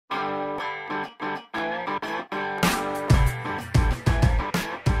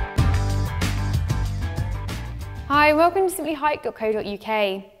Hi, welcome to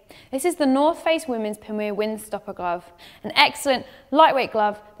simplyhike.co.uk. This is the North Face Women's Pamir Windstopper glove, an excellent lightweight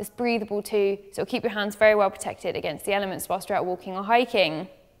glove that's breathable too, so it'll keep your hands very well protected against the elements whilst you're out walking or hiking.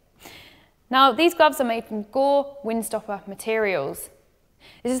 Now, these gloves are made from Gore Windstopper materials.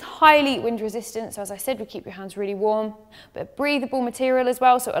 This is highly wind resistant, so as I said, will keep your hands really warm, but a breathable material as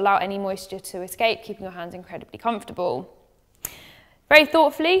well, so it'll allow any moisture to escape, keeping your hands incredibly comfortable. Very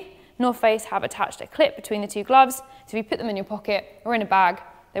thoughtfully, North Face have attached a clip between the two gloves, so if you put them in your pocket or in a bag,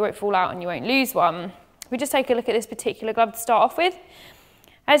 they won't fall out and you won't lose one. We just take a look at this particular glove to start off with.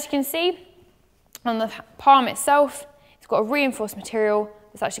 As you can see, on the palm itself, it's got a reinforced material.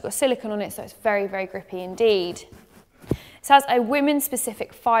 It's actually got silicone on it, so it's very, very grippy indeed. It has a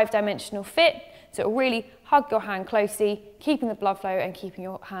women-specific 5-dimensional fit, so it will really hug your hand closely, keeping the blood flow and keeping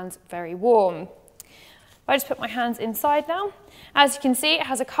your hands very warm. I just put my hands inside now. As you can see, it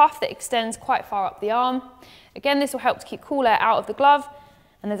has a cuff that extends quite far up the arm. Again, this will help to keep cool air out of the glove,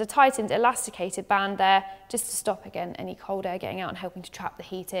 and there's a tightened elasticated band there just to stop, again, any cold air getting out and helping to trap the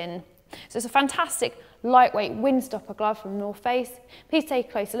heat in. So it's a fantastic lightweight windstopper glove from North Face. Please take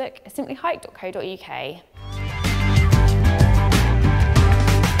a closer look at simplyhike.co.uk.